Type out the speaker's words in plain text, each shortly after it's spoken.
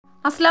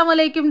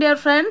അസ്സലാമലൈക്കും dear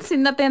friends.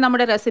 ഇന്നത്തെ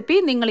നമ്മുടെ റെസിപ്പി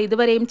നിങ്ങൾ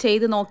ഇതുവരെയും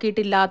ചെയ്ത്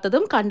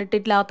നോക്കിയിട്ടില്ലാത്തതും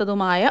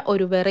കണ്ടിട്ടില്ലാത്തതുമായ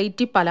ഒരു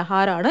വെറൈറ്റി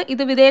പലഹാരമാണ്.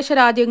 ഇത് വിദേശ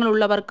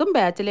രാജ്യങ്ങളുള്ളവർക്കും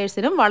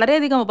ബാച്ചിലേഴ്സിനും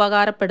വളരെയധികം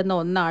ഉപകാരപ്പെടുന്ന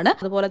ഒന്നാണ്.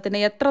 അതുപോലെ തന്നെ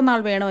എത്ര നാൾ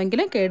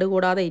വേണമെങ്കിലും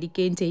കേടുകൂടാതെ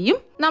ഇരിക്കുകയും ചെയ്യും.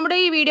 നമ്മുടെ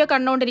ഈ വീഡിയോ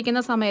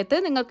കണ്ടുകൊണ്ടിരിക്കുന്ന സമയത്ത്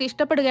നിങ്ങൾക്ക്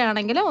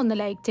ഇഷ്ടപ്പെടുകയാണെങ്കിൽ ഒന്ന്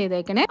ലൈക്ക്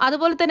ചെയ്തേക്കണേ.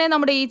 അതുപോലെ തന്നെ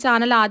നമ്മുടെ ഈ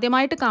ചാനൽ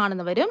ആദ്യമായിട്ട്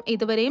കാണുന്നവരും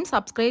ഇതുവരെയും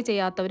സബ്സ്ക്രൈബ്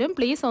ചെയ്യാത്തവരും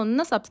പ്ലീസ്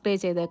ഒന്ന്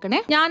സബ്സ്ക്രൈബ്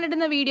ചെയ്തേക്കണേ.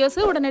 ഞാനിടുന്ന വീഡിയോസ്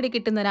ഉടനടി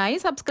കിട്ടുന്നതിനായി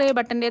സബ്സ്ക്രൈബ്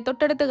ബട്ടന്റെ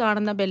തൊട്ടടുത്ത്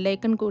കാണുന്ന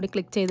ബെല്ലൈക്കൺ കൂടി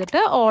ക്ലിക്ക്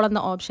ചെയ്തിട്ട് ഓൾ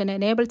എന്ന ഓപ്ഷൻ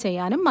എനേബിൾ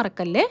ചെയ്യാനും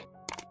മറക്കല്ലേ.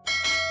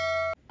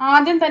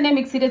 ആദ്യം തന്നെ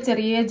മിക്സിയുടെ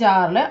ചെറിയ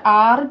ജാറിൽ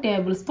 6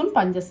 ടേബിൾ സ്പൂൺ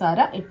പഞ്ചസാര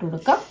ഇട്ട്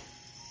കൊടുക്കാം.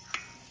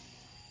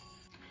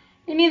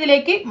 ഇനി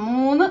ഇതിലേക്ക്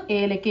 3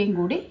 ഏലക്കയും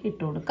കൂടി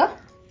ഇട്ട് കൊടുക്കാം.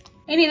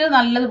 ഇനി ഇത്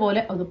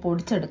നല്ലതുപോലെ ഒന്ന്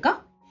പൊടിച്ചെടുക്കാം.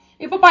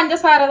 ഇപ്പൊ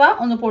പഞ്ചസാര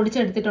ഒന്ന്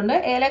പൊടിച്ചെടുത്തിട്ടുണ്ട്.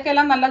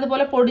 ഏലക്കെല്ലാം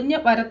നല്ലതുപോലെ പൊടിഞ്ഞ്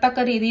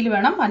വരത്തക്ക രീതിയിൽ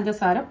വേണം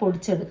പഞ്ചസാര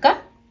പൊടിച്ചെടുക്കാൻ.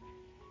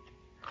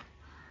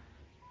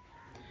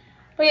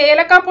 അപ്പോൾ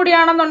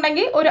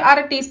ഏലക്കാപ്പൊടിയാണെന്നുണ്ടെങ്കിൽ ഒരു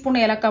 1/2 ടീസ്പൂൺ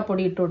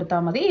ഏലക്കാപ്പൊടി ഇട്ട്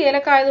കൊടുത്താൽ മതി.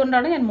 ഏലക്ക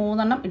ആയതുകൊണ്ടാണ് ഞാൻ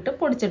 3 എണ്ണം ഇട്ട്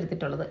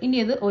പൊടിച്ചെടുത്തിട്ടുള്ളത്. ഇനി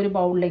ഇത് ഒരു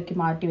ബൗളിലേക്ക്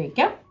മാറ്റി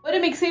വെക്കാം. ഒരു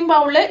മിക്സിംഗ്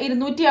ബൗളിൽ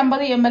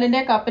 250 ml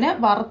കപ്പിന്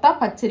വറുത്ത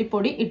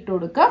പച്ചരിപ്പൊടി ഇട്ട്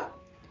കൊടുക്കാം.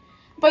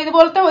 അപ്പോൾ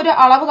ഇതുപോലത്തെ ഒരു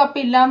അളവ് കപ്പ്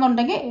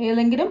ഇല്ലാന്നുണ്ടെങ്കിൽ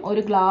ഏതെങ്കിലും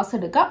ഒരു ഗ്ലാസ്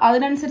എടുക്കുക.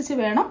 അതിനനുസരിച്ച്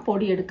വേണം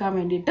പൊടി എടുക്കാൻ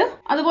വേണ്ടിയിട്ട്.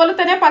 അതുപോലെ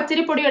തന്നെ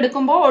പച്ചരിപ്പൊടി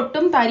എടുക്കുമ്പോൾ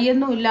ഒട്ടും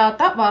തരിയൊന്നും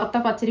ഇല്ലാത്ത വറുത്ത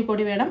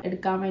പച്ചരിപ്പൊടി വേണം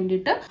എടുക്കാൻ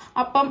വേണ്ടിയിട്ട്.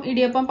 അപ്പം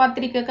ഇടിയപ്പം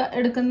പത്തിരിക്കൊക്കെ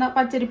എടുക്കുന്ന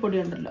പച്ചരിപ്പൊടി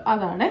ഉണ്ടല്ലോ,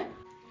 അതാണ്.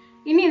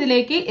 ഇനി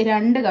ഇതിലേക്ക്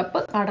 2 കപ്പ്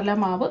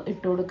കടലമാവ്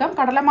ഇട്ട് കൊടുക്കാം.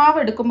 കടലമാവ്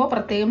എടുക്കുമ്പോൾ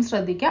പ്രത്യേകം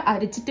ശ്രദ്ധിക്കുക,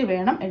 അരിച്ചിട്ട്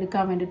വേണം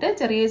എടുക്കാൻ വേണ്ടിയിട്ട്.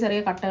 ചെറിയ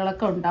ചെറിയ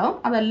കട്ടകളൊക്കെ ഉണ്ടാവും,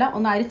 അതെല്ലാം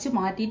ഒന്ന് അരിച്ച്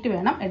മാറ്റിയിട്ട്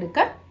വേണം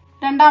എടുക്കാൻ.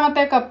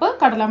 2ാമത്തെ കപ്പ്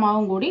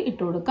കടലമാവും കൂടി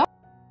ഇട്ട് കൊടുക്കാം.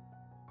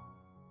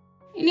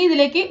 ഇനി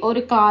ഇതിലേക്ക്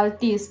ഒരു 1/4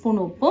 ടീസ്പൂൺ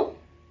ഉപ്പും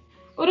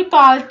ഒരു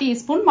 1/4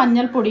 ടീസ്പൂൺ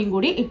മഞ്ഞൾപ്പൊടിയും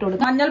കൂടി ഇട്ട്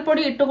കൊടുക്കാം.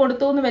 മഞ്ഞൾപ്പൊടി ഇട്ട്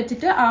കൊടുത്തു എന്ന്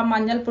വെച്ചിട്ട് ആ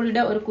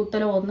മഞ്ഞൾപ്പൊടിയുടെ ഒരു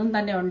കുത്തലോ ഒന്നും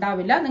തന്നെ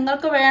ഉണ്ടാവില്ല.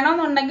 നിങ്ങൾക്ക്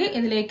വേണമെന്നുണ്ടെങ്കിൽ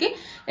ഇതിലേക്ക്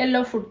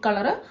യെല്ലോ ഫുഡ്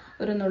കളർ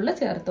ഒരു നുള്ളു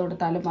ചേർത്ത്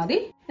കൊടുത്താലും മതി.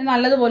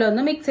 നല്ലതുപോലെ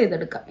ഒന്ന് മിക്സ്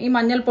ചെയ്തെടുക്കാം. ഈ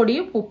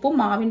മഞ്ഞൾപ്പൊടിയും ഉപ്പും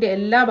മാവിന്റെ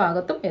എല്ലാ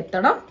ഭാഗത്തും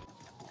എത്തണം.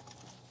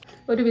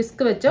 ഒരു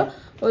വിസ്ക് വെച്ചോ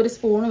ഒരു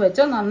സ്പൂൺ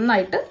വെച്ചോ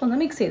നന്നായിട്ട് ഒന്ന്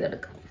മിക്സ്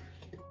ചെയ്തെടുക്കാം.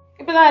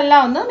 ഇപ്പൊ ഇതെല്ലാം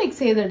ഒന്ന്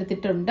മിക്സ്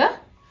ചെയ്തെടുത്തിട്ടുണ്ട്.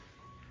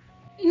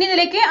 ഇനി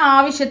ഇതിലേക്ക്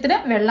ആവശ്യത്തിന്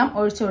വെള്ളം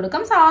ഒഴിച്ചു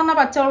കൊടുക്കാം. സാധാരണ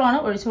പച്ചവെള്ളമാണ്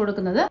ഒഴിച്ചു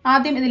കൊടുക്കുന്നത്.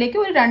 ആദ്യം ഇതിലേക്ക്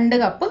ഒരു 2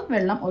 കപ്പ്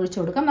വെള്ളം ഒഴിച്ചു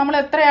കൊടുക്കാം. നമ്മൾ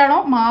എത്രയാണോ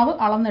മാവ്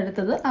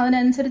അളന്നെടുത്തത്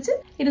അതിനനുസരിച്ച്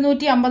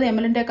 250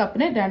 ml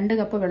കപ്പിന് 2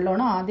 കപ്പ്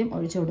വെള്ളമാണ് ആദ്യം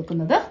ഒഴിച്ചു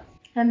കൊടുക്കുന്നത്.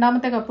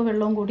 2ാമത്തെ കപ്പ്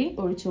വെള്ളവും കൂടി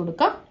ഒഴിച്ചു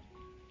കൊടുക്കാം.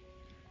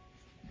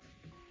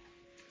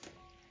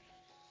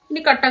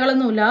 ഇനി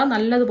കട്ടകളൊന്നുമില്ലാതെ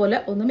നല്ലതുപോലെ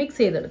ഒന്ന്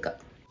മിക്സ് ചെയ്തെടുക്കാം.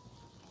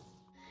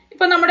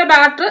 ഇപ്പൊ നമ്മുടെ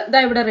ബാറ്റർ ഇതാ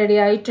ഇവിടെ റെഡി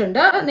ആയിട്ടുണ്ട്.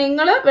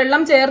 നിങ്ങൾ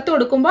വെള്ളം ചേർത്ത്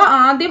കൊടുക്കുമ്പോൾ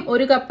ആദ്യം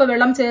 1 കപ്പ്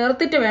വെള്ളം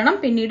ചേർത്തിട്ട് വേണം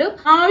പിന്നീട്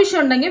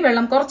ആവശ്യമുണ്ടെങ്കിൽ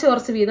വെള്ളം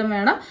കുറച്ച് വീതം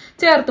വേണം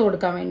ചേർത്ത്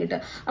കൊടുക്കാൻ വേണ്ടിയിട്ട്.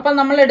 അപ്പൊ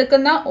നമ്മൾ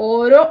എടുക്കുന്ന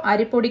ഓരോ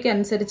അരിപ്പൊടിക്ക്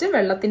അനുസരിച്ച്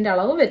വെള്ളത്തിന്റെ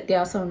അളവ്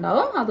വ്യത്യാസം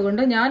ഉണ്ടാവും.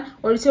 അതുകൊണ്ട് ഞാൻ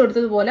ഒഴിച്ചു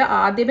കൊടുത്തതുപോലെ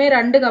ആദ്യമേ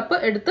 2 കപ്പ്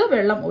എടുത്ത്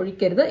വെള്ളം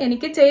ഒഴിക്കരുത്.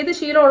 എനിക്ക് ചെയ്ത്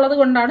ശീലം ഉള്ളത്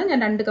കൊണ്ടാണ് ഞാൻ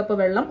 2 കപ്പ്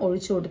വെള്ളം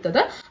ഒഴിച്ചു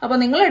കൊടുത്തത്. അപ്പൊ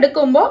നിങ്ങൾ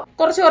എടുക്കുമ്പോൾ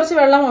കുറച്ച്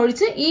വെള്ളം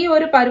ഒഴിച്ച് ഈ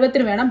ഒരു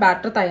പരുവത്തിന് വേണം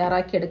ബാറ്റർ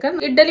തയ്യാറാക്കി എടുക്കാൻ.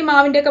 ഇഡ്ഡലി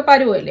മാവിന്റെ ഒക്കെ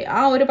പരുവല്ലേ,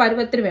 ആ ഒരു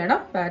പരുവത്തിന് വേണം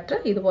ബാറ്റർ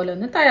ഇതുപോലെ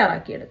ഒന്ന്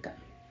തയ്യാറാക്കിയെടുക്കാം.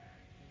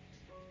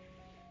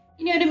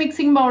 ഇനി ഒരു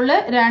മിക്സിംഗ് ബൗളിൽ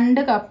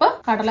 2 കപ്പ്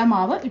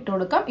കടലമാവ് ഇട്ട്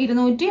കൊടുക്കാം.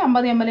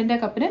 250 ml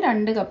കപ്പിന്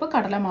 2 കപ്പ്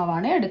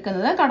കടലമാവാണ്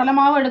എടുക്കുന്നത്.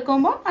 കടലമാവ്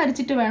എടുക്കുമ്പോൾ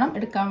അരിച്ചിട്ട് വേണം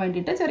എടുക്കാൻ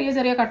വേണ്ടിയിട്ട്. ചെറിയ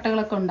ചെറിയ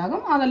കട്ടകളൊക്കെ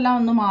ഉണ്ടാകും, അതെല്ലാം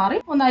ഒന്ന് മാറി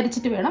ഒന്ന്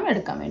അരിച്ചിട്ട് വേണം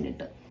എടുക്കാൻ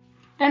വേണ്ടിയിട്ട്.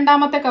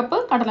 2ാമത്തെ കപ്പ്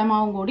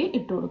കടലമാവും കൂടി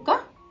ഇട്ട് കൊടുക്കാം.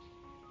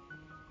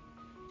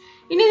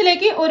 ഇനി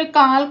ഇതിലേക്ക് ഒരു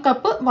 1/4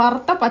 കപ്പ്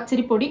വറുത്ത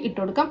പച്ചരിപ്പൊടി ഇട്ട്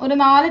കൊടുക്കാം. ഒരു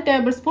 4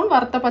 ടേബിൾ സ്പൂൺ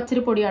വറുത്ത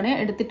പച്ചരിപ്പൊടിയാണ്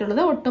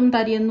എടുത്തിട്ടുള്ളത്. ഒട്ടും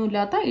തരിയൊന്നും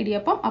ഇല്ലാത്ത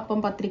ഇടിയപ്പം അപ്പം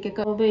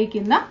പത്തിരിക്കൊക്കെ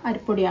ഉപയോഗിക്കുന്ന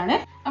അരിപ്പൊടിയാണ്.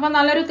 അപ്പൊ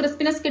നല്ലൊരു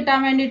ക്രിസ്പിനെസ് കിട്ടാൻ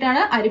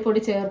വേണ്ടിയിട്ടാണ്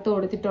അരിപ്പൊടി ചേർത്ത്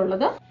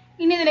കൊടുത്തിട്ടുള്ളത്.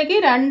 ഇനി ഇതിലേക്ക്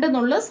 2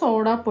 നുള്ളു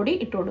സോഡാപ്പൊടി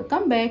ഇട്ട്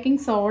കൊടുക്കാം.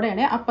 ബേക്കിംഗ്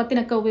സോഡയാണ്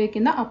അപ്പത്തിനൊക്കെ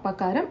ഉപയോഗിക്കുന്ന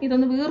അപ്പക്കാരം.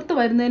 ഇതൊന്ന് വീർത്ത്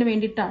വരുന്നതിന്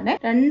വേണ്ടിയിട്ടാണ്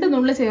 2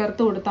 നുള്ളു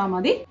ചേർത്ത് കൊടുത്താൽ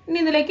മതി. ഇനി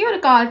ഇതിലേക്ക്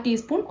ഒരു 1/4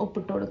 ടീസ്പൂൺ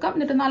ഉപ്പിട്ട് കൊടുക്കാം.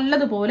 എന്നിട്ട്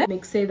നല്ലതുപോലെ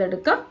മിക്സ്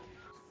ചെയ്തെടുക്കാം.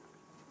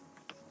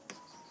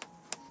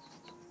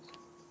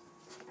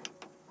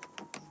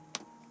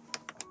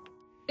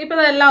 ഇപ്പൊ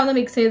ഇതെല്ലാം ഒന്ന്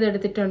മിക്സ്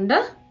ചെയ്തെടുത്തിട്ടുണ്ട്.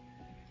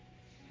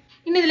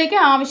 ഇനി ഇതിലേക്ക്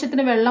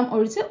ആവശ്യത്തിന് വെള്ളം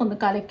ഒഴിച്ച് ഒന്ന്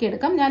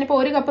കലക്കിയെടുക്കാം. ഞാനിപ്പോൾ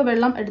 1 കപ്പ്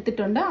വെള്ളം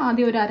എടുത്തിട്ടുണ്ട്.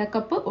 ആദ്യം ഒരു 1/2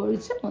 കപ്പ്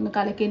ഒഴിച്ച് ഒന്ന്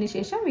കലക്കിയതിന്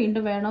ശേഷം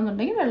വീണ്ടും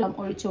വേണമെന്നുണ്ടെങ്കിൽ വെള്ളം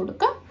ഒഴിച്ചു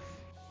കൊടുക്കാം.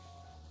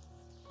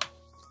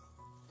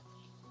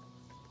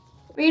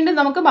 വീണ്ടും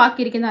നമുക്ക്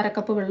ബാക്കിയിരിക്കുന്ന 1/2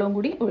 കപ്പ് വെള്ളവും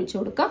കൂടി ഒഴിച്ചു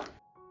കൊടുക്കാം.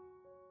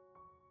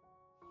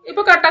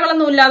 ഇപ്പൊ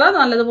കട്ടകളൊന്നും ഇല്ലാതെ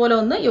നല്ലതുപോലെ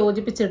ഒന്ന്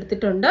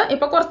യോജിപ്പിച്ചെടുത്തിട്ടുണ്ട്.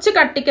 ഇപ്പൊ കുറച്ച്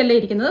കട്ടിക്കല്ലേ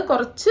ഇരിക്കുന്നത്,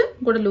 കുറച്ച്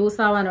കൂടെ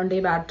ലൂസ് ആവാനുണ്ട്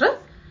ഈ ബാറ്റർ.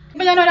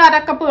 ഇപ്പൊ ഞാൻ ഒരു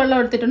 1/2 കപ്പ് വെള്ളം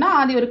എടുത്തിട്ടുണ്ട്.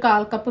 ആദ്യം ഒരു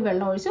 1/4 കപ്പ്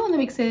വെള്ളം ഒഴിച്ച് ഒന്ന്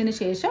മിക്സ് ചെയ്തതിന്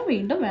ശേഷം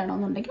വീണ്ടും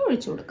വേണമെന്നുണ്ടെങ്കിൽ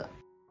ഒഴിച്ചു കൊടുക്കാം.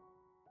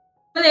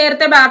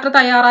 നേരത്തെ ബാറ്റർ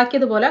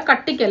തയ്യാറാക്കിയതുപോലെ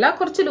കട്ടിക്കല്ല,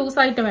 കുറച്ച്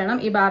ലൂസായിട്ട് വേണം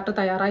ഈ ബാറ്റർ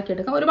തയ്യാറാക്കി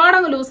എടുക്കാം. ഒരുപാട്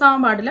അങ്ങ് ലൂസാവാൻ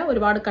പാടില്ല,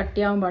 ഒരുപാട്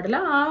കട്ടിയാവാൻ പാടില്ല.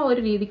 ആ ഒരു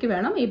രീതിക്ക്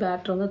വേണം ഈ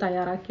ബാറ്റർ ഒന്ന്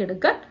തയ്യാറാക്കി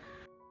എടുക്കാൻ.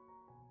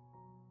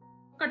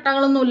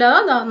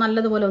 കട്ടകളൊന്നുമില്ലാതെ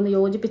നല്ലതുപോലെ ഒന്ന്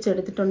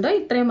യോജിപ്പിച്ചെടുത്തിട്ടുണ്ട്.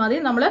 ഇത്രയും മതി.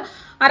 നമ്മൾ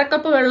 1/2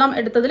 കപ്പ് വെള്ളം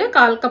എടുത്തതിൽ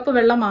 1/4 കപ്പ്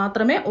വെള്ളം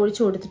മാത്രമേ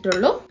ഒഴിച്ചു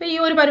കൊടുത്തിട്ടുള്ളൂ. അപ്പൊ ഈ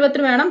ഒരു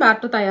പരുവത്തിന് വേണം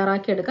ബാറ്റർ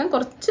തയ്യാറാക്കി എടുക്കാൻ.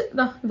 കുറച്ച്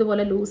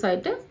ഇതുപോലെ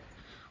ലൂസായിട്ട്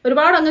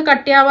ഒരുപാട് അങ്ങ്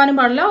കട്ടിയാവാനും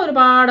പാടില്ല,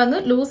 ഒരുപാട് അങ്ങ്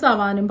ലൂസ്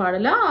ആവാനും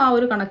പാടില്ല. ആ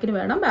ഒരു കണക്കിന്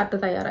വേണം ബാറ്റർ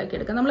തയ്യാറാക്കി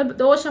എടുക്കാൻ. നമ്മൾ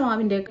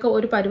ദോശമാവിൻ്റെയൊക്കെ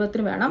ഒരു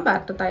പരുവത്തിന് വേണം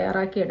ബാറ്റർ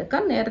തയ്യാറാക്കി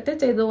എടുക്കാൻ. നേരത്തെ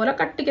ചെയ്തതുപോലെ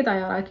കട്ടിക്ക്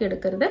തയ്യാറാക്കി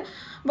എടുക്കരുത്.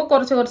 അപ്പോൾ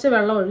കുറച്ച്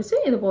വെള്ളം ഒഴിച്ച്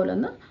ഇതുപോലെ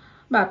ഒന്ന്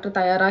ബാറ്റർ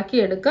തയ്യാറാക്കി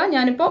എടുക്കുക.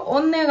 ഞാനിപ്പോൾ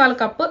 1.25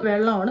 കപ്പ്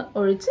വെള്ളമാണ്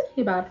ഒഴിച്ച്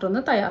ഈ ബാറ്റർ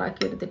ഒന്ന്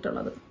തയ്യാറാക്കി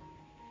എടുത്തിട്ടുള്ളത്.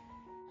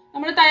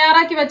 നമ്മൾ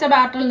തയ്യാറാക്കി വെച്ച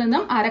ബാറ്ററിൽ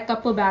നിന്നും 1/2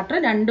 കപ്പ് ബാറ്റർ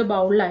 2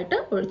 ബൗളിലായിട്ട്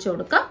ഒഴിച്ചു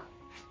കൊടുക്കുക.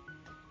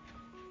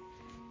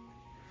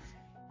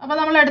 അപ്പോൾ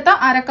നമ്മളെടുത്ത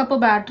 1/2 കപ്പ്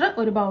ബാറ്റർ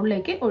ഒരു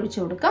ബൗളിലേക്ക് ഒഴിച്ചു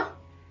കൊടുക്കുക.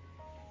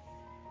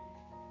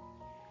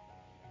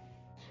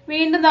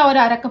 വീണ്ടും ഒരു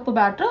 1/2 കപ്പ്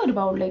ബാറ്റർ ഒരു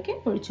ബൗളിലേക്ക്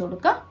ഒഴിച്ചു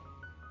കൊടുക്കുക.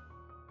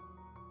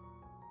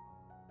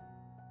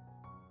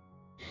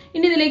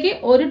 ഇനി ഇതിലേക്ക്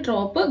ഒരു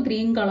ഡ്രോപ്പ്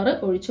ഗ്രീൻ കളർ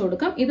ഒഴിച്ചു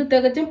കൊടുക്കാം. ഇത്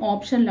തികച്ചും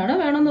ഓപ്ഷനിലാണ്,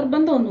 വേണം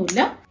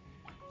നിർബന്ധമൊന്നുമില്ല.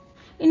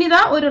 ഇനി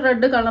ഇതാ ഒരു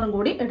റെഡ് കളറും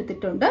കൂടി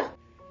എടുത്തിട്ടുണ്ട്.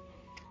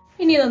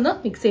 ഇനി ഇതൊന്ന്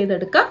മിക്സ്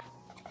ചെയ്തെടുക്കാം.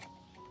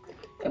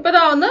 ഇപ്പൊ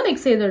ഇതാ ഒന്ന്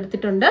മിക്സ്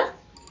ചെയ്തെടുത്തിട്ടുണ്ട്.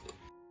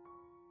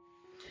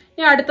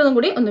 ഇനി അടുത്തതും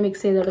കൂടി ഒന്ന്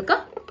മിക്സ് ചെയ്തെടുക്കാം.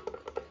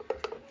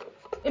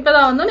 ഇപ്പൊ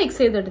ഇതാ ഒന്ന് മിക്സ്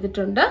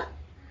ചെയ്തെടുത്തിട്ടുണ്ട്.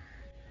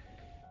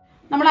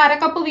 നമ്മൾ 1/2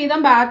 കപ്പ്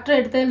വീതം ബാറ്റർ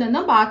എടുത്തതിൽ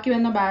നിന്ന് ബാക്കി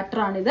വന്ന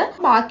ബാറ്ററാണിത്.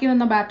 ബാക്കി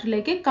വന്ന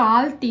ബാറ്ററിലേക്ക്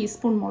 1/4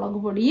 ടീസ്പൂൺ മുളക്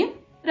പൊടിയും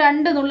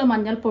 2 നുള്ളു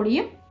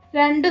മഞ്ഞൾപ്പൊടിയും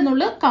 2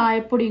 നുള്ളു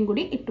കായപ്പൊടിയും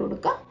കൂടി ഇട്ട്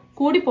കൊടുക്കുക.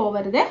 കൂടി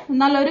പോവരുതേ,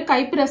 നല്ലൊരു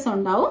കയ്പ്പ് രസം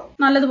ഉണ്ടാവും.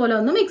 നല്ലതുപോലെ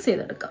ഒന്ന് മിക്സ്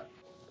ചെയ്തെടുക്കാം.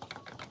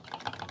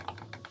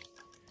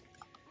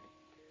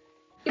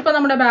 ഇപ്പൊ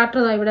നമ്മുടെ ബാറ്റർ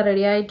ഇവിടെ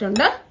റെഡി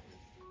ആയിട്ടുണ്ട്.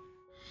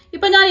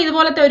 ഇപ്പൊ ഞാൻ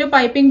ഇതുപോലത്തെ ഒരു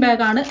പൈപ്പിംഗ്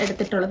ബാഗാണ്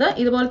എടുത്തിട്ടുള്ളത്.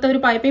 ഇതുപോലത്തെ ഒരു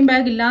പൈപ്പിംഗ്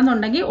ബാഗ്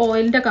ഇല്ലാന്നുണ്ടെങ്കിൽ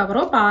ഓയിലിന്റെ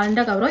കവറോ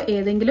പാലിന്റെ കവറോ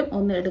ഏതെങ്കിലും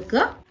ഒന്ന്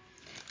എടുക്കുക.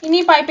 ഇനി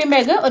ഈ പൈപ്പിംഗ്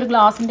ബാഗ് ഒരു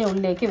ഗ്ലാസിന്റെ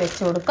ഉള്ളിലേക്ക്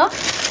വെച്ച് കൊടുക്കാം.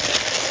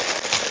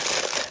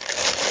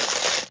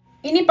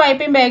 ഇനി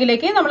പൈപ്പിംഗ്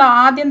ബാഗിലേക്ക് നമ്മൾ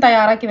ആദ്യം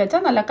തയ്യാറാക്കി വെച്ച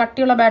നല്ല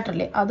കട്ടിയുള്ള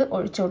ബാറ്ററില്ലേ അത്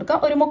ഒഴിച്ചു കൊടുക്കാം.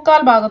 ഒരു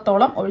 1/4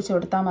 ഭാഗത്തോളം ഒഴിച്ചു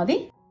കൊടുത്താൽ മതി.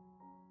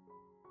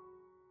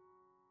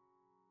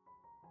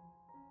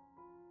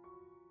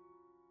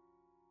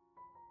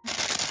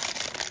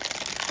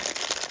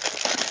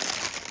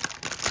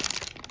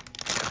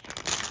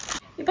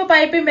 ഇപ്പൊ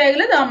പൈപ്പിംഗ്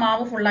ബാഗിൽ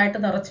മാവ് ഫുള്ളായിട്ട്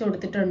നിറച്ചു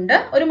കൊടുത്തിട്ടുണ്ട്.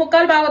 ഒരു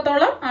 1/4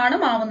 ഭാഗത്തോളം ആണ്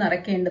മാവ്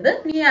നിറയ്ക്കേണ്ടത്.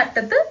 ഇനി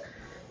അറ്റത്ത്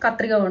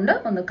കത്രിക കൊണ്ട്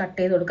ഒന്ന് കട്ട്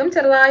ചെയ്ത് കൊടുക്കാം.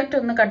 ചെറുതായിട്ട്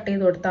ഒന്ന് കട്ട്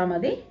ചെയ്ത് കൊടുത്താൽ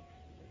മതി.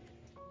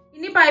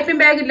 ഇനി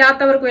പൈപ്പിംഗ് ബാഗ്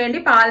ഇല്ലാത്തവർക്ക് വേണ്ടി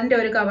പാലിന്റെ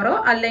ഒരു കവറോ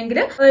അല്ലെങ്കിൽ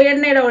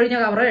എണ്ണയുടെ ഒഴിഞ്ഞ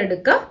കവറോ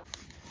എടുക്കുക.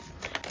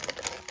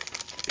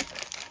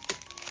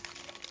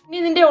 ഇനി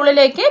ഇതിന്റെ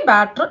ഉള്ളിലേക്ക്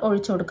ബാറ്റർ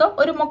ഒഴിച്ചു കൊടുക്കുക.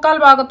 ഒരു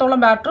 1/4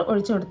 ഭാഗത്തോളം ബാറ്റർ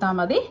ഒഴിച്ചു കൊടുത്താൽ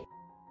മതി.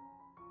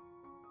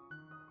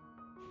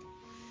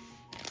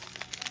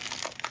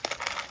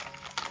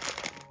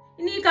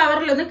 ഇനി ഈ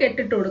കവറിലൊന്ന്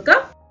കെട്ടിട്ട് കൊടുക്കാം.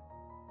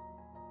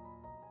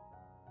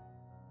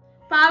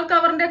 പാൽ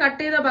കവറിന്റെ കട്ട്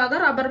ചെയ്ത ഭാഗം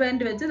റബ്ബർ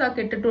ബാൻഡ് വെച്ച് ഇതാ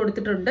കെട്ടിട്ട്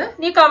കൊടുത്തിട്ടുണ്ട്.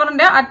 ഈ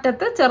കവറിന്റെ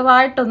അറ്റത്ത്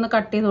ചെറുതായിട്ടൊന്ന്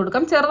കട്ട് ചെയ്ത്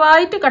കൊടുക്കാം.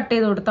 ചെറുതായിട്ട് കട്ട്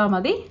ചെയ്ത് കൊടുത്താൽ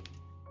മതി.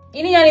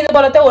 ഇനി ഞാൻ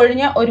ഇതുപോലത്തെ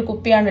ഒഴിഞ്ഞ ഒരു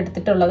കുപ്പിയാണ്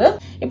എടുത്തിട്ടുള്ളത്.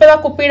 ഇപ്പൊ ആ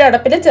കുപ്പിയുടെ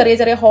അടപ്പിൽ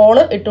ചെറിയ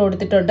ഹോള് ഇട്ട്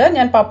കൊടുത്തിട്ടുണ്ട്.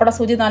 ഞാൻ പപ്പട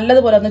സൂചി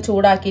നല്ലതുപോലെ ഒന്ന്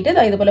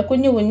ചൂടാക്കിയിട്ട് ഇതുപോലെ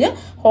കുഞ്ഞു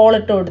ഹോൾ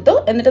ഇട്ട് കൊടുത്തു.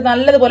 എന്നിട്ട്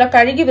നല്ലതുപോലെ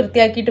കഴുകി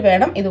വൃത്തിയാക്കിയിട്ട്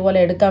വേണം ഇതുപോലെ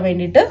എടുക്കാൻ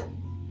വേണ്ടിയിട്ട്.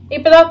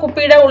 ഇപ്പൊ ആ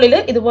കുപ്പിയുടെ ഉള്ളിൽ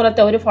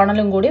ഇതുപോലത്തെ ഒരു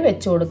ഫണലും കൂടി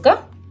വെച്ചു കൊടുക്കാം.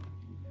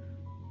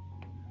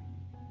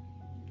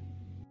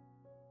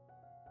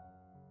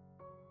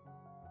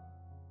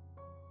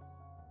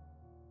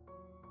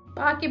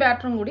 ബാക്കി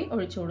ബാറ്ററും കൂടി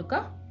ഒഴിച്ചു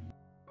കൊടുക്കാം.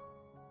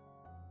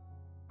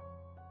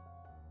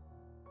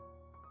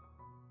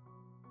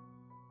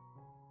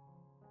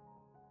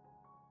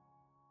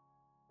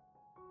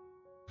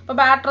 അപ്പൊ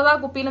ബാറ്റർ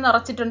കുപ്പിയിൽ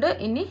നിറച്ചിട്ടുണ്ട്.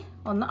 ഇനി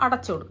ഒന്ന്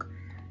അടച്ചു കൊടുക്കാം.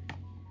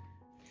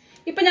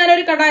 ഇപ്പൊ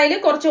ഞാനൊരു കടായിൽ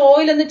കുറച്ച്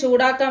ഓയിൽ ഒന്ന്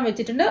ചൂടാക്കാൻ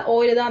വെച്ചിട്ടുണ്ട്.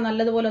 ഓയിൽ ഇതാ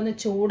നല്ലതുപോലെ ഒന്ന്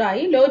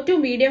ചൂടായി. ലോ ടു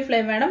മീഡിയം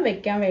ഫ്ലെയിം വേണം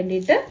വെക്കാൻ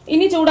വേണ്ടിയിട്ട്.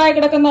 ഇനി ചൂടായി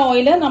കിടക്കുന്ന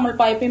ഓയിൽ നമ്മൾ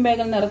പൈപ്പിംഗ്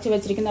ബാഗിൽ നിറച്ച്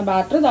വെച്ചിരിക്കുന്ന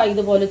ബാറ്റർ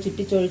ഇതുപോലെ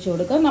ചുറ്റിച്ചൊഴിച്ചു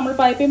കൊടുക്കുക. നമ്മൾ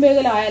പൈപ്പിംഗ്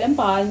ബാഗിലായാലും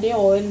പാലിന്റെയോ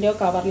ഓയിലിന്റെയോ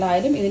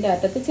കവറിലായാലും ഇതിന്റെ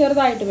അറ്റത്ത്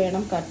ചെറുതായിട്ട്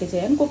വേണം കട്ട്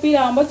ചെയ്യാൻ.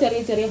 കുപ്പിയിലാകുമ്പോൾ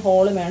ചെറിയ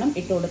ഹോള് വേണം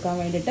ഇട്ട് കൊടുക്കാൻ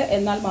വേണ്ടിയിട്ട്.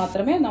 എന്നാൽ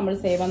മാത്രമേ നമ്മൾ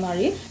സേവ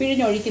നാഴി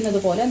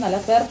പിഴിഞ്ഞൊഴിക്കുന്നത് പോലെ നല്ല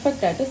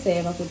പെർഫെക്റ്റ് ആയിട്ട്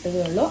സേവ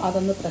കിട്ടുകയുള്ളൂ.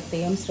 അതൊന്ന്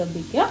പ്രത്യേകം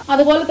ശ്രദ്ധിക്കുക.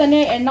 അതുപോലെ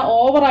തന്നെ എണ്ണ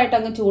ഓവറായിട്ട്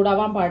അങ്ങ്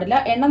ചൂടാവാൻ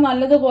പാടില്ല. എണ്ണ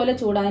നല്ലതുപോലെ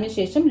ചൂടാൻ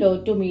ശേഷം ലോ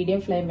ടു മീഡിയം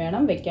ഫ്ലെയിം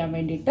വേണം വെക്കാൻ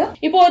വേണ്ടിയിട്ട്.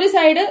 ഇപ്പൊ ഒരു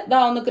സൈഡ്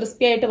ഒന്ന്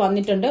ക്രിസ്പി ആയിട്ട്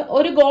വന്നിട്ടുണ്ട്.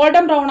 ഒരു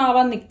ഗോൾഡൻ ബ്രൗൺ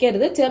ആവാൻ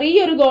നിൽക്കരുത്.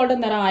 ചെറിയൊരു ഗോൾഡൻ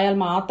നിറം ആയാൽ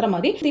മാത്രം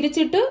മതി.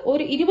 തിരിച്ചിട്ട്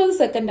ഒരു 20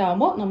 സെക്കൻഡ്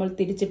ആകുമ്പോൾ നമ്മൾ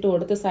തിരിച്ചിട്ട്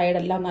കൊടുത്ത്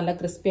സൈഡെല്ലാം നല്ല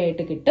ക്രിസ്പി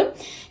ആയിട്ട് കിട്ടും.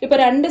 ഇപ്പൊ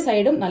 2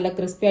 സൈഡും നല്ല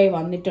ക്രിസ്പി ആയി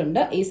വന്നിട്ടുണ്ട്.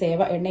 ഈ സേവ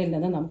എണ്ണയിൽ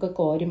നിന്ന് നമുക്ക്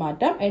കോരി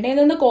മാറ്റാം. എണ്ണയിൽ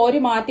നിന്ന്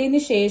കോരി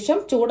മാറ്റിയതിന് ശേഷം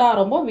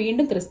ചൂടാറുമ്പോൾ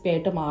വീണ്ടും ക്രിസ്പി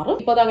ആയിട്ട് മാറും.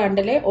 ഇപ്പൊ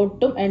കണ്ടില്ലേ,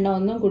 ഒട്ടും എണ്ണ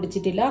ഒന്നും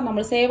കുടിച്ചിട്ടില്ല.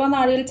 നമ്മൾ സേവ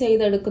നാഴിയിൽ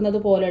ചെയ്തെടുക്കുന്നത്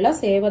പോലെയുള്ള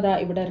സേവ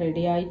ഇവിടെ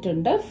റെഡി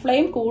ആയിട്ടുണ്ട്.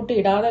 ഫ്ലെയിം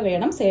കൂട്ടിയിടാതെ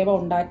വേണം സേവ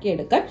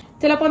ഉണ്ടാക്കിയെടുക്കാൻ.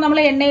 ചിലപ്പോൾ നമ്മൾ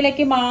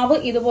എണ്ണയിലേക്ക് മാവ്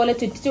ഇതുപോലെ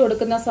ചുറ്റിച്ചു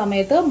കൊടുക്കുന്ന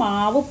സമയത്ത്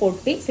മാവ്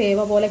പൊട്ടി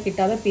സേവ പോലെ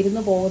കിട്ടാതെ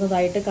പിരിഞ്ഞു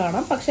പോകുന്നതായിട്ട്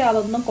കാണാം. പക്ഷെ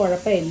അതൊന്നും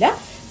കുഴപ്പമില്ല.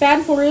 പാൻ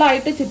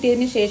ഫുള്ളായിട്ട്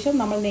ചുറ്റിയതിന് ശേഷം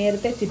നമ്മൾ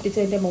നേരത്തെ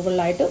ചുറ്റിച്ചതിന്റെ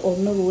മുകളിലായിട്ട്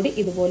ഒന്നുകൂടി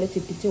ഇതുപോലെ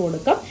ചുറ്റിച്ചു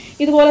കൊടുക്കാം.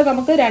 ഇതുപോലെ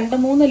നമുക്ക്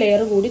 2-3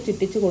 ലെയർ കൂടി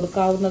ചുറ്റിച്ചു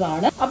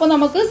കൊടുക്കാവുന്നതാണ്. അപ്പൊ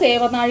നമുക്ക്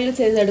സേവനാഴിയിൽ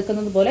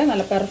ചെയ്തെടുക്കുന്നത് പോലെ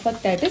നല്ല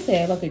പെർഫെക്റ്റ് ആയിട്ട്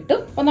സേവ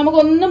കിട്ടും. അപ്പൊ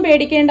നമുക്കൊന്നും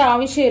പേടിക്കേണ്ട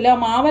ആവശ്യമില്ല.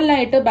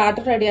 മാവെല്ലായിട്ട്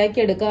ബാറ്റർ റെഡിയാക്കി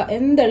എടുക്കുക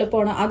എന്ത്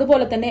എളുപ്പമാണ്.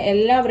 അതുപോലെ തന്നെ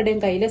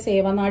എല്ലാവരുടെയും കയ്യിൽ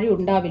സേവനാഴി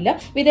ഉണ്ടാവില്ല.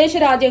 വിദേശ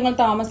രാജ്യങ്ങൾ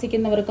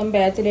താമസിക്കുന്നവർക്കും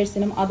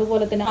ബാച്ചിലേഴ്സിനും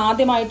അതുപോലെ തന്നെ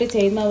ആദ്യമായിട്ട്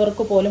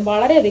ചെയ്യുന്നവർക്ക് പോലും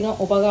വളരെയധികം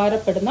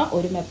ഉപകാരപ്പെടുന്ന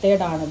ഒരു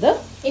മെത്തേഡാണിത്.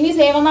 ഇനി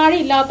സേവനാഴി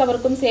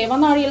ഇല്ലാത്തവർക്കും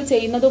സേവനാഴിയിൽ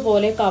ചെയ്യുന്നത്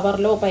പോലെ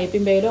കവറിലോ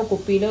പൈപ്പിംഗ് ബാഗിലോ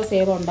കുപ്പിയിലോ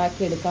സേവ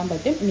ഉണ്ടാക്കിയെടുക്കാൻ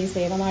പറ്റും. ഇനി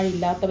സേവനാഴി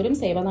ഇല്ലാത്തവരും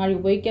സേവനാഴി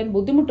ഉപയോഗിക്കാൻ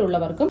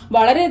ബുദ്ധിമുട്ടുള്ളവർക്കും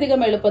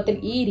വളരെയധികം എളുപ്പത്തിൽ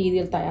ഈ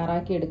രീതിയിൽ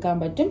തയ്യാറാക്കി എടുക്കാൻ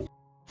പറ്റും.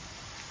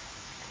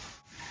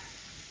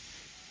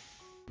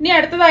 ഇനി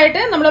അടുത്തതായിട്ട്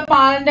നമ്മൾ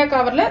പാലിന്റെ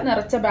കവറിൽ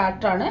നിറച്ച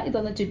ബാറ്ററാണ്.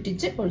 ഇതൊന്ന്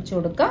ചുറ്റിച്ച് ഒഴിച്ചു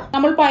കൊടുക്കുക.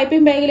 നമ്മൾ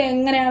പൈപ്പിംഗ് ബാഗിൽ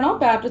എങ്ങനെയാണോ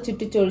ബാറ്റർ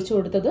ചുറ്റിച്ച് ഒഴിച്ചു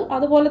കൊടുത്തത്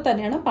അതുപോലെ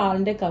തന്നെയാണ്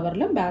പാലിന്റെ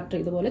കവറിലും ബാറ്റർ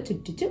ഇതുപോലെ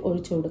ചുറ്റിച്ച്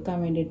ഒഴിച്ചു കൊടുക്കാൻ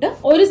വേണ്ടിയിട്ട്.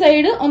 ഒരു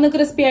സൈഡ് ഒന്ന്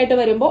ക്രിസ്പി ആയിട്ട്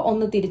വരുമ്പോൾ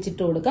ഒന്ന്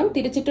തിരിച്ചിട്ട് കൊടുക്കാം.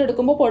 തിരിച്ചിട്ട്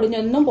എടുക്കുമ്പോൾ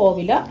പൊടിഞ്ഞൊന്നും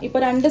പോവില്ല.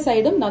 ഇപ്പൊ രണ്ട്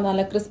സൈഡും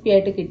നല്ല ക്രിസ്പി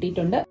ആയിട്ട്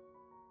കിട്ടിയിട്ടുണ്ട്.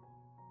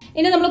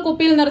 ഇനി നമ്മൾ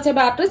കുപ്പിയിൽ നിറച്ച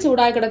ബാറ്റർ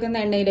ചൂടായി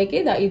കിടക്കുന്ന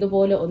എണ്ണയിലേക്ക്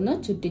ഇതുപോലെ ഒന്ന്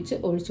ചുറ്റിച്ച്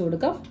ഒഴിച്ചു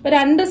കൊടുക്കാം. ഇപ്പൊ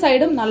രണ്ട്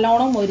സൈഡും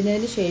നല്ലോണം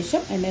മൊരിഞ്ഞതിന്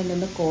ശേഷം എണ്ണയിൽ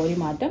നിന്ന് കോരി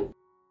മാറ്റാം.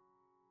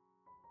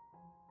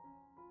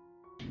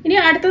 ഇനി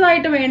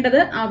അടുത്തതായിട്ട് വേണ്ടത്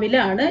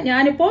അവിലാണ്.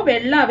 ഞാനിപ്പോ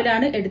വെള്ള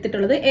അവിലാണ്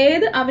എടുത്തിട്ടുള്ളത്.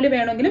 ഏത് അവില്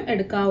വേണമെങ്കിലും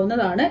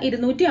എടുക്കാവുന്നതാണ്.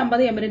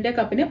 250 ml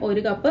കപ്പിന്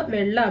 1 കപ്പ്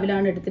വെള്ള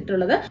അവിലാണ്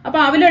എടുത്തിട്ടുള്ളത്. അപ്പൊ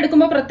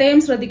അവിലെടുക്കുമ്പോൾ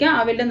പ്രത്യേകം ശ്രദ്ധിക്കാം.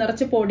 അവില്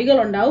നിറച്ച് പൊടികൾ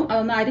ഉണ്ടാവും.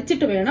 അതൊന്ന്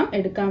അരിച്ചിട്ട് വേണം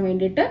എടുക്കാൻ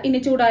വേണ്ടിയിട്ട്.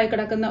 ഇനി ചൂടായി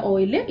കിടക്കുന്ന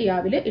ഓയിലിൽ ഈ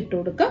അവില് ഇട്ട്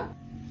കൊടുക്കാം.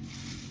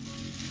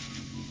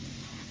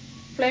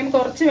 ഫ്ലെയിം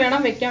കുറച്ച്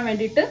വേണം വെക്കാൻ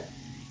വേണ്ടിയിട്ട്.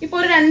 ഇപ്പൊ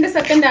ഒരു 2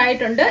 സെക്കൻഡ്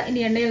ആയിട്ടുണ്ട്.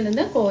 ഇനി എണ്ണയിൽ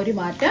നിന്ന് കോരി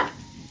മാറ്റാം.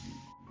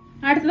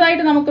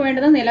 അടുത്തതായിട്ട് നമുക്ക്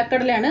വേണ്ടത്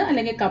നിലക്കടലയാണ്,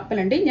 അല്ലെങ്കിൽ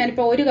കപ്പലണ്ടി.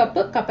 ഞാനിപ്പോൾ 1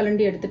 കപ്പ്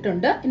കപ്പലണ്ടി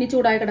എടുത്തിട്ടുണ്ട്. ഇനി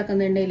ചൂടായി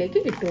കിടക്കുന്ന എണ്ണയിലേക്ക്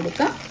ഇട്ട്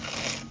കൊടുക്കാം.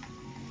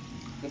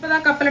 ഇപ്പൊ ആ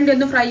കപ്പലണ്ടി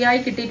ഒന്ന് ഫ്രൈ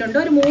ആയി കിട്ടിയിട്ടുണ്ട്.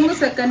 ഒരു 3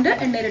 സെക്കൻഡ്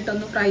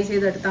എണ്ണയിലിട്ടൊന്ന് ഫ്രൈ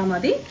ചെയ്തെടുത്താൽ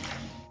മതി.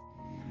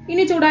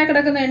 ഇനി ചൂടായി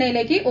കിടക്കുന്ന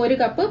എണ്ണയിലേക്ക്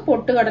 1 കപ്പ്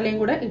പൊട്ടുകടലയും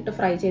കൂടെ ഇട്ട്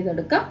ഫ്രൈ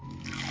ചെയ്തെടുക്കാം.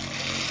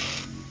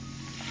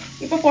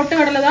 ഇപ്പൊ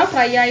പൊട്ടുകടല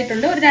ഫ്രൈ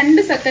ആയിട്ടുണ്ട്. ഒരു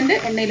 2 സെക്കൻഡ്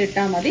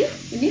എണ്ണയിലിട്ടാൽ മതി.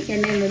 ഇനി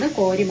എണ്ണയിൽ നിന്ന്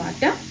കോരി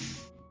മാറ്റാം.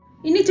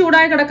 ഇനി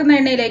ചൂടായി കിടക്കുന്ന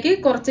എണ്ണയിലേക്ക്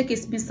കുറച്ച്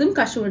കിസ്മിസും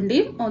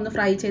കശുവണ്ടിയും ഒന്ന്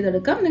ഫ്രൈ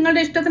ചെയ്തെടുക്കാം.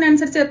 നിങ്ങളുടെ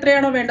ഇഷ്ടത്തിനനുസരിച്ച്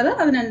എത്രയാണോ വേണ്ടത്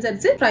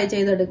അതിനനുസരിച്ച് ഫ്രൈ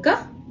ചെയ്തെടുക്കാം.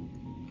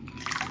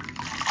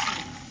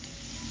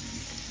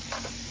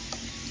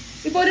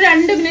 ഇപ്പൊ ഒരു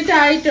 2 മിനിറ്റ്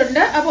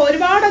ആയിട്ടുണ്ട്. അപ്പൊ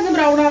ഒരുപാടൊന്നും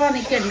ബ്രൗൺ ആവാൻ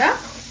നിൽക്കണ്ട.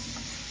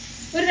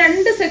 ഒരു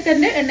 2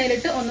 സെക്കൻഡ്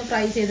എണ്ണയിലിട്ട് ഒന്ന്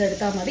ഫ്രൈ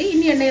ചെയ്തെടുത്താൽ മതി.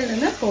 ഇനി എണ്ണയിൽ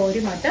നിന്ന്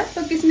കോരി മാറ്റാം.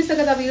 ഇപ്പൊ കിസ്മിസ്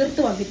ഒക്കെ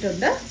വീർത്ത്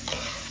വന്നിട്ടുണ്ട്.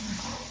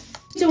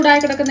 ചൂടായി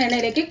കിടക്കുന്ന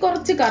എണ്ണയിലേക്ക്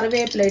കുറച്ച്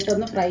കറിവേപ്പില ഇട്ട്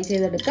ഒന്ന് ഫ്രൈ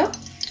ചെയ്തെടുക്കാം.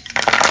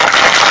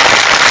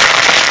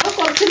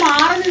 കുറച്ച്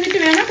മാറി നിന്നിട്ട്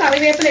വേണം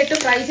കറിവേപ്പില ഇട്ട്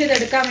ഫ്രൈ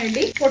ചെയ്തെടുക്കാൻ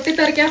വേണ്ടി.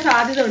 പൊട്ടിത്തെറിക്കാൻ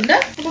സാധ്യത ഉണ്ട്.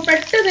 അപ്പൊ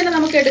പെട്ടെന്ന് തന്നെ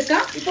നമുക്ക്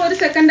എടുക്കാം. ഇപ്പൊ 1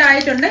 സെക്കൻഡ്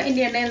ആയിട്ടുണ്ട്.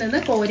 ഇനി എണ്ണയിൽ നിന്ന്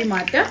കോരി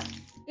മാറ്റാം.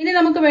 ഇനി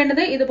നമുക്ക്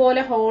വേണ്ടത്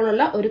ഇതുപോലെ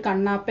ഹോളുള്ള ഒരു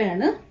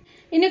കണ്ണാപ്പയാണ്.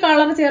 ഇനി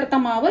കളർ ചേർത്ത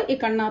മാവ് ഈ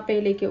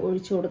കണ്ണാപ്പയിലേക്ക്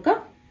ഒഴിച്ചു കൊടുക്കാം.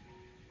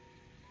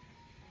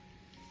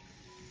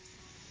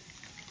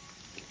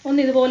 ഒന്ന്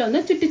ഇതുപോലെ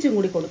ഒന്ന് ചുറ്റിച്ചും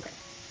കൂടി കൊടുക്കാം.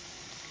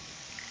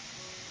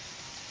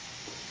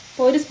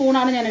 1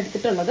 സ്പൂണാണ് ഞാൻ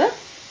എടുത്തിട്ടുള്ളത്.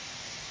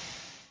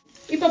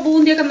 ഇപ്പൊ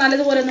ബൂന്തിയൊക്കെ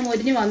നല്ലതുപോലെ ഒന്ന്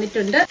മൊരിഞ്ഞ്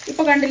വന്നിട്ടുണ്ട്.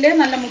 ഇപ്പൊ കണ്ടില്ലേ,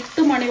 നല്ല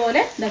മുത്തുമണി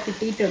പോലെ ഇതാ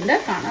കിട്ടിയിട്ടുണ്ട്.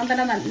 കാണാൻ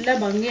തന്നെ നല്ല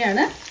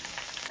ഭംഗിയാണ്.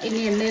 ഇനി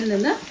എണ്ണയിൽ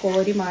നിന്ന്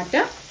കോരി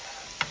മാറ്റാം.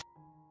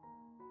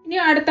 ഇനി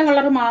അടുത്ത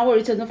കളർ മാവ്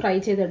ഒഴിച്ചൊന്ന് ഫ്രൈ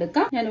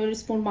ചെയ്തെടുക്കാം. ഞാൻ 1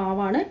 സ്പൂൺ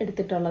മാവാണ്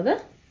എടുത്തിട്ടുള്ളത്.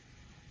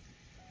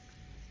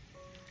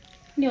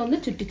 ഇനി ഒന്ന്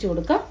ചുറ്റിച്ചു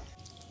കൊടുക്കാം.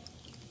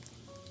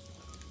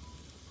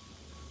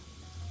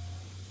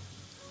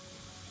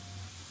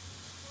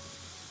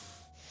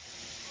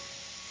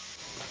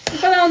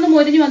 ഇപ്പൊ ഒന്ന്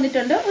മൊരിഞ്ഞ്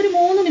വന്നിട്ടുണ്ട്. ഒരു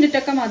 3 മിനിറ്റ്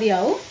ഒക്കെ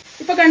മതിയാവും.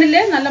 ഇപ്പൊ കണ്ടില്ലേ,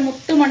 നല്ല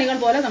മുത്തുമണികൾ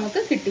പോലെ നമുക്ക്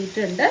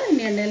കിട്ടിയിട്ടുണ്ട്.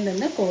 ഇനി എണ്ണയിൽ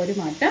നിന്ന് കോരി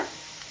മാറ്റാം.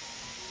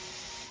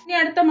 ഇനി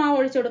അടുത്ത മാവ്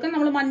ഒഴിച്ചു കൊടുക്കാം.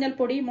 നമ്മൾ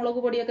മഞ്ഞൾപ്പൊടി മുളക്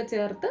പൊടിയൊക്കെ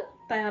ചേർത്ത്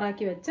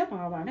തയ്യാറാക്കി വെച്ച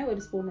മാവാണ്.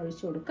 1 സ്പൂൺ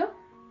ഒഴിച്ചു കൊടുക്കാം.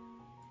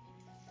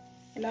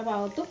 എല്ലാ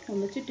ഭാഗത്തും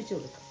ഒന്ന് ചുറ്റിച്ചു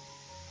കൊടുക്കാം.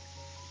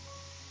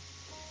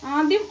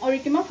 ആദ്യം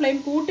ഒഴിക്കുമ്പോൾ ഫ്ലെയിം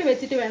കൂട്ടി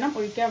വെച്ചിട്ട് വേണം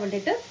ഒഴിക്കാൻ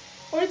വേണ്ടിയിട്ട്.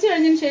 ഒഴിച്ചു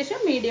കഴിഞ്ഞതിന് ശേഷം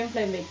മീഡിയം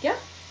ഫ്ലെയിം വെക്കുക.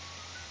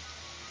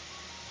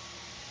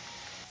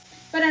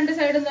 ഇപ്പൊ 2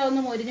 സൈഡും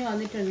ഒന്ന് മൊരിഞ്ഞ്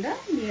വന്നിട്ടുണ്ട്.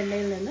 ഈ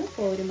എണ്ണയിൽ നിന്ന്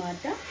കോരി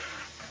മാറ്റാം.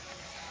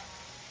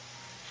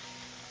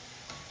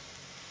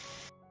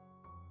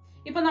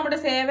 ഇപ്പൊ നമ്മുടെ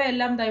സേവ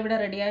എല്ലാം ഇവിടെ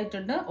റെഡി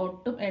ആയിട്ടുണ്ട്.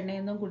 ഒട്ടും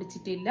എണ്ണയൊന്നും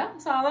കുടിച്ചിട്ടില്ല.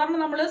 സാധാരണ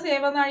നമ്മൾ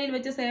സേവനാഴിയിൽ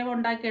വെച്ച് സേവ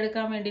ഉണ്ടാക്കി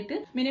എടുക്കാൻ വേണ്ടിയിട്ട്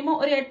മിനിമം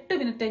ഒരു 8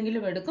 മിനിറ്റ്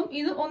എങ്കിലും എടുക്കും.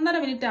 ഇത്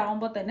 1.5 മിനിറ്റ്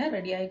ആവുമ്പോൾ തന്നെ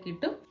റെഡിയായി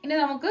കിട്ടും. ഇനി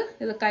നമുക്ക്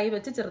ഇത് കൈ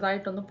വെച്ച്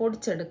ചെറുതായിട്ടൊന്ന്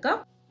പൊടിച്ചെടുക്കാം.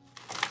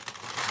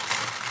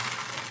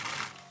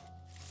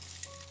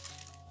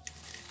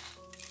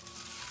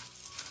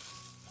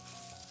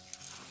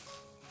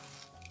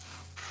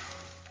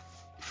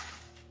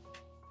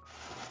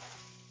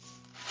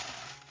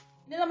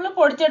 ഇനി നമ്മൾ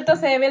പൊടിച്ചെടുത്ത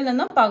സേവയിൽ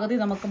നിന്നും പകുതി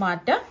നമുക്ക്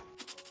മാറ്റാം.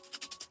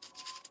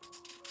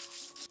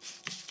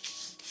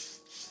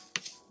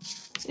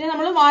 ഇനി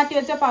നമ്മൾ മാറ്റി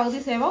വെച്ച പകുതി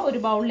സേവ ഒരു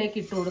ബൗളിലേക്ക്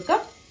ഇട്ട് കൊടുക്കാം.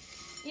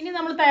 ഇനി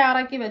നമ്മൾ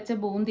തയ്യാറാക്കി വെച്ച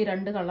ബൂന്തി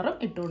 2 കളറും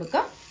ഇട്ട്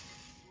കൊടുക്കാം.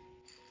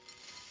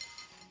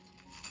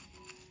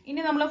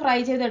 ഇനി നമ്മൾ ഫ്രൈ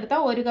ചെയ്തെടുത്ത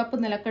 1 കപ്പ്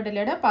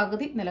നിലക്കടലയുടെ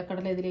പകുതി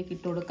നിലക്കടല ഇതിലേക്ക്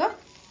ഇട്ട് കൊടുക്കാം.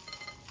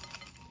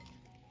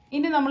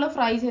 ഇനി നമ്മൾ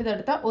ഫ്രൈ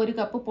ചെയ്തെടുത്ത 1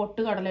 കപ്പ്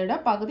പൊട്ടുകടലയുടെ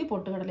പകുതി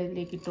പൊട്ടുകടല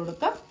ഇതിലേക്ക് ഇട്ട്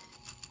കൊടുക്കാം.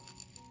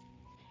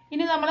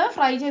 ഇനി നമ്മൾ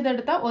ഫ്രൈ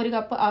ചെയ്തെടുത്ത 1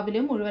 കപ്പ്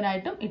അവിലും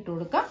മുഴുവനായിട്ടും ഇട്ട്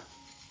കൊടുക്കാം.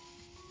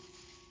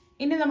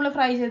 ഇനി നമ്മൾ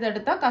ഫ്രൈ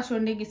ചെയ്തെടുത്ത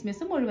കശുവണ്ടി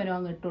കിസ്മിസും മുഴുവനും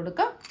അങ്ങ് ഇട്ട്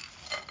കൊടുക്കാം.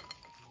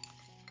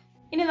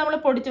 ഇനി നമ്മൾ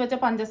പൊടിച്ചു വെച്ച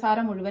പഞ്ചസാര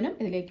മുഴുവനും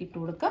ഇതിലേക്ക് ഇട്ട്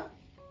കൊടുക്കാം.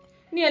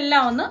 ഇനി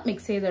എല്ലാം ഒന്ന്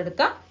മിക്സ്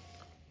ചെയ്തെടുക്കാം.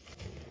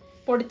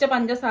 പൊടിച്ച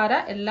പഞ്ചസാര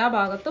എല്ലാ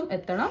ഭാഗത്തും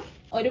എത്തണം.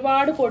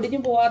 ഒരുപാട് പൊടിഞ്ഞു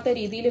പോവാത്ത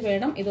രീതിയിൽ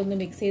വേണം ഇതൊന്ന്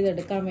മിക്സ്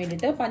ചെയ്തെടുക്കാൻ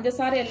വേണ്ടിയിട്ട്.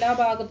 പഞ്ചസാര എല്ലാ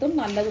ഭാഗത്തും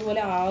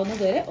നല്ലതുപോലെ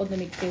ആവുന്നത് വരെ ഒന്ന്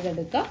മിക്സ്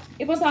ചെയ്തെടുക്കുക.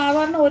 ഇപ്പോൾ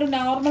സാധാരണ ഒരു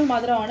നോർമൽ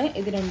മധുരമാണ്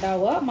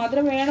ഇതിനുണ്ടാവുക.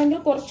 മധുരം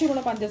വേണമെങ്കിൽ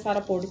കുറച്ചുകൂടെ പഞ്ചസാര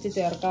പൊടിച്ച്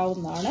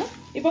ചേർക്കാവുന്നതാണ്.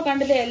 ഇപ്പോൾ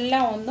കണ്ടില്ലേ,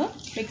 എല്ലാം ഒന്ന്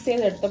മിക്സ്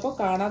ചെയ്തെടുത്തപ്പോൾ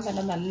കാണാൻ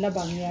തന്നെ നല്ല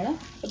ഭംഗിയാണ്.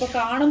 ഇപ്പോൾ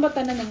കാണുമ്പോൾ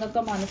തന്നെ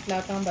നിങ്ങൾക്ക്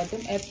മനസ്സിലാക്കാൻ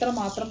പറ്റും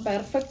എത്രമാത്രം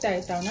പെർഫെക്റ്റ്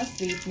ആയിട്ടാണ്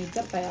സ്വീറ്റ്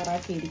മിക്സർ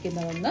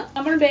തയ്യാറാക്കിയിരിക്കുന്നതെന്ന്.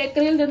 നമ്മൾ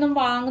ബേക്കറിയിൽ നിന്നും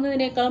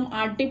വാങ്ങുന്നതിനേക്കാളും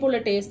അടിപൊളി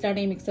ടേസ്റ്റാണ്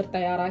ഈ മിക്സർ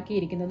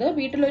തയ്യാറാക്കിയിരിക്കുന്നത്.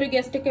 വീട്ടിലൊരു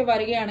ഗസ്റ്റ് ഒക്കെ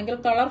വരികയാണെങ്കിൽ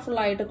കളർഫുൾ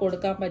ആയിട്ട്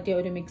കൊടുക്കാൻ പറ്റിയ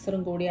ഒരു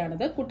മിക്സറും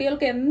കൂടിയാണിത്.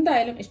 കുട്ടികൾക്ക്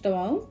എന്തായാലും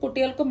ഇഷ്ടമാകും.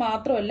 കുട്ടികൾക്ക്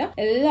മാത്രമല്ല,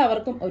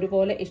 എല്ലാവർക്കും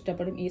ഒരുപോലെ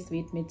ഇഷ്ടപ്പെടും. ഈ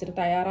സ്വീറ്റ് മിക്സർ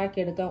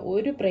തയ്യാറാക്കിയെടുക്കാൻ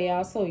ഒരു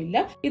പ്രയാസവും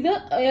ഇല്ല. ഇത്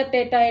എയർ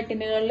ടൈറ്റ് ആയ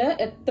ടിന്നുകളിൽ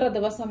എത്ര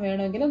ദിവസം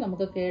വേണമെങ്കിലും നമുക്ക്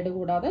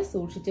കേടുകൂടാതെ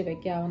സൂക്ഷിച്ച്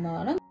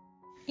വെക്കാവുന്നതാണ്.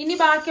 ഇനി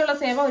ബാക്കിയുള്ള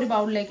സേവ ഒരു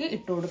ബൗളിലേക്ക്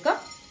ഇട്ട് കൊടുക്കാം.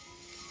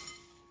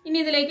 ഇനി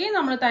ഇതിലേക്ക്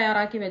നമ്മൾ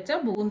തയ്യാറാക്കി വെച്ച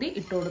ബൂന്തി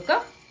ഇട്ട്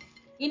കൊടുക്കാം.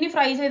 ഇനി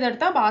ഫ്രൈ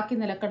ചെയ്തെടുത്ത ബാക്കി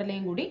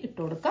നിലക്കടലയും കൂടി ഇട്ട്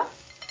കൊടുക്കാം.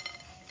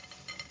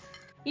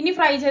 ഇനി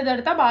ഫ്രൈ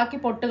ചെയ്തെടുത്ത ബാക്കി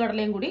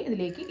പൊട്ടുകടലയും കൂടി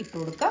ഇതിലേക്ക് ഇട്ട്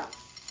കൊടുക്കാം.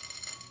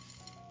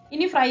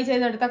 ഇനി ഫ്രൈ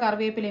ചെയ്തെടുത്ത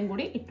കറിവേപ്പിലയും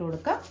കൂടി ഇട്ട്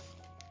കൊടുക്കാം.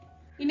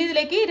 ഇനി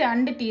ഇതിലേക്ക്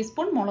 2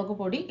 ടീസ്പൂൺ മുളക്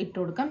പൊടി ഇട്ട്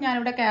കൊടുക്കാം.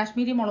 ഞാനിവിടെ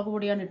കാശ്മീരി മുളക്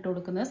പൊടിയാണ് ഇട്ട്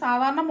കൊടുക്കുന്നത്.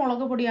 സാധാരണ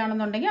മുളക്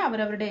പൊടിയാണെന്നുണ്ടെങ്കിൽ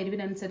അവരവരുടെ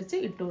എരിവിനനുസരിച്ച്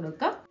ഇട്ട്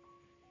കൊടുക്കാം.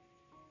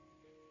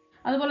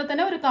 അതുപോലെ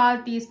തന്നെ ഒരു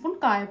 1/4 ടീസ്പൂൺ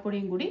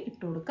കായപ്പൊടിയും കൂടി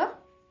ഇട്ട് കൊടുക്കാം.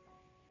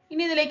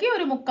 ഇനി ഇതിലേക്ക്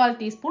ഒരു 1/4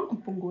 ടീസ്പൂൺ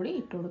ഉപ്പും കൂടി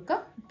ഇട്ട് കൊടുക്കുക.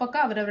 ഉപ്പൊക്കെ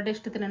അവരവരുടെ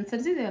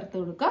ഇഷ്ടത്തിനനുസരിച്ച് ചേർത്ത്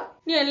കൊടുക്കുക.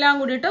 ഇനി എല്ലാം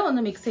കൂടിയിട്ട്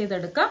ഒന്ന് മിക്സ്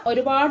ചെയ്തെടുക്കുക.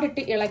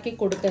 ഒരുപാടിട്ട് ഇളക്കി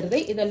കൊടുക്കരുത്.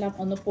 ഇതെല്ലാം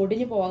ഒന്ന്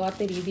പൊടിഞ്ഞു പോകാത്ത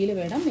രീതിയിൽ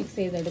വേണം മിക്സ്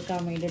ചെയ്തെടുക്കാൻ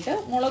വേണ്ടിയിട്ട്.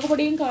 മുളക്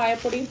പൊടിയും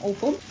കായപ്പൊടിയും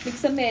ഉപ്പും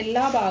മിക്സറിന്റെ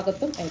എല്ലാ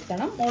ഭാഗത്തും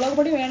എത്തണം. മുളക്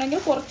പൊടി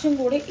വേണമെങ്കിൽ കുറച്ചും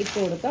കൂടി ഇട്ട്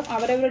കൊടുക്കാം.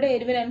 അവരവരുടെ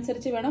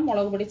എരിവിനനുസരിച്ച് വേണം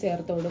മുളക് പൊടി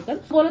ചേർത്ത് കൊടുക്കാൻ.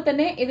 അതുപോലെ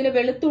തന്നെ ഇതിൽ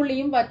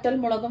വെളുത്തുള്ളിയും വറ്റൽ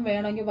മുളകും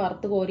വേണമെങ്കിൽ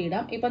വറുത്ത്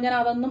കോരിയിടാം. ഇപ്പൊ ഞാൻ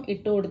അതൊന്നും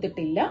ഇട്ട്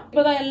കൊടുത്തിട്ടില്ല.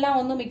 ഇപ്പൊ ഇതെല്ലാം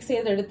ഒന്ന് മിക്സ്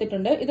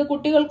ചെയ്തെടുത്തിട്ടുണ്ട്. ഇത്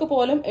കുട്ടികൾക്ക്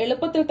പോലും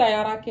എളുപ്പത്തിൽ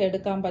തയ്യാറാക്കി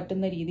എടുക്കാൻ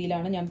പറ്റുന്ന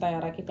രീതിയിലാണ് ഞാൻ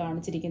തയ്യാറാക്കി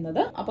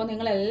കാണിച്ചിരിക്കുന്നത്. അപ്പോൾ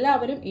നിങ്ങൾ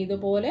എല്ലാവരും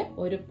ഇതുപോലെ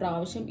ഒരു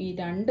പ്രാവശ്യം ഈ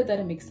 2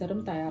 തരം മിക്സറും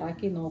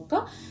തയ്യാറാക്കി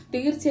നോക്കുക.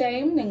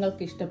 തീർച്ചയായും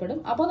നിങ്ങൾക്ക് ഇഷ്ടപ്പെടും.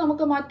 അപ്പോൾ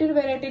നമുക്ക് മറ്റൊരു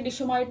വെറൈറ്റി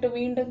ഡിഷുമായിട്ട്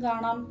വീണ്ടും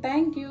കാണാം.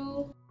 താങ്ക്